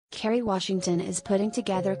Kerry Washington is putting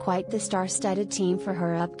together quite the star-studded team for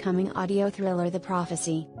her upcoming audio thriller The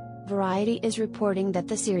Prophecy. Variety is reporting that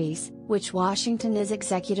the series, which Washington is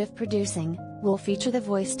executive producing, will feature the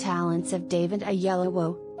voice talents of David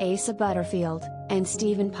Oyelowo, Asa Butterfield, and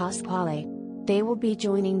Steven Pasquale. They will be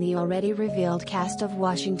joining the already revealed cast of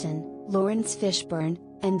Washington, Laurence Fishburne,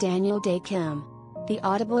 and Daniel Dae Kim. The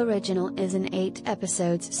Audible original is an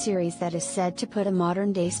 8-episode series that is said to put a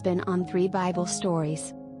modern-day spin on 3 Bible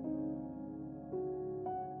stories.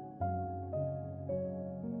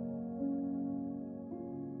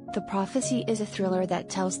 The Prophecy is a thriller that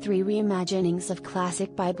tells 3 reimaginings of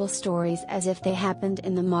classic Bible stories as if they happened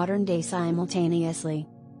in the modern day simultaneously.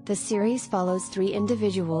 The series follows 3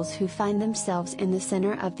 individuals who find themselves in the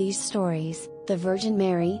center of these stories: the Virgin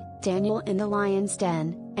Mary, Daniel in the lion's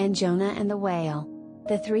den, and Jonah and the whale.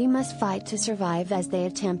 The 3 must fight to survive as they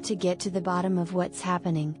attempt to get to the bottom of what's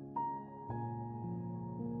happening.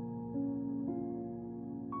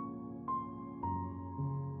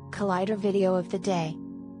 Collider video of the day.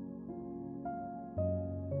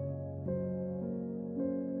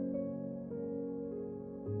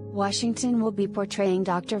 Washington will be portraying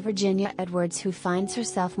Dr. Virginia Edwards, who finds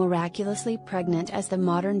herself miraculously pregnant as the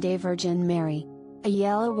modern-day Virgin Mary.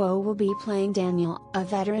 Oyelowo will be playing Daniel, a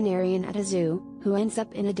veterinarian at a zoo, who ends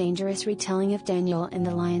up in a dangerous retelling of Daniel in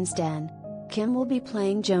the lion's den. Kim will be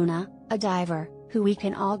playing Jonah, a diver, who we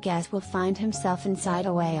can all guess will find himself inside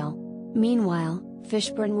a whale. Meanwhile,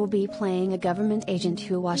 Fishburne will be playing a government agent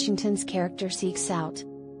who Washington's character seeks out.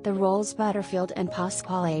 The roles Butterfield and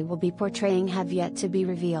Pasquale will be portraying have yet to be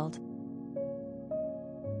revealed.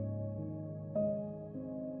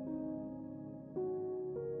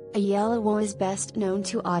 Oyelowo is best known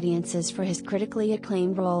to audiences for his critically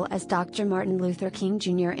acclaimed role as Dr. Martin Luther King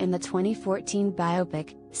Jr. in the 2014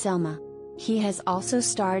 biopic, Selma. He has also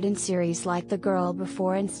starred in series like The Girl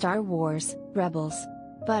Before and Star Wars: Rebels.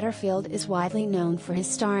 Butterfield is widely known for his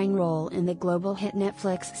starring role in the global hit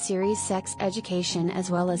Netflix series Sex Education,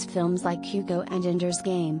 as well as films like Hugo and Ender's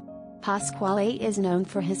Game. Pasquale is known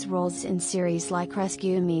for his roles in series like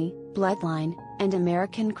Rescue Me, Bloodline, and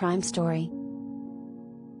American Crime Story.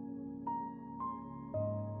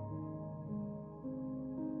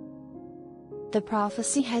 The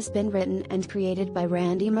Prophecy has been written and created by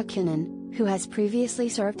Randy McKinnon, who has previously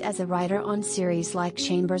served as a writer on series like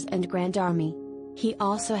Chambers and Grand Army. He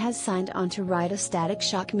also has signed on to write a Static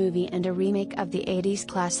Shock movie and a remake of the 80s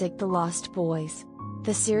classic The Lost Boys.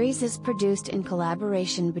 The series is produced in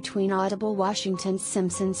collaboration between Audible, Washington's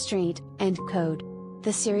Simpson Street, and Code.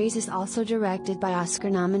 The series is also directed by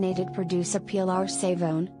Oscar-nominated producer Pilar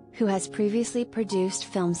Savone, who has previously produced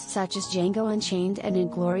films such as Django Unchained and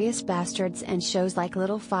Inglourious Basterds and shows like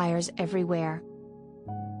Little Fires Everywhere.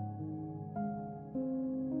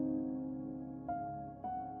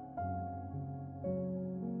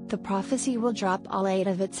 The Prophecy will drop all 8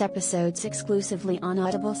 of its episodes exclusively on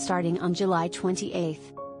Audible starting on July 28.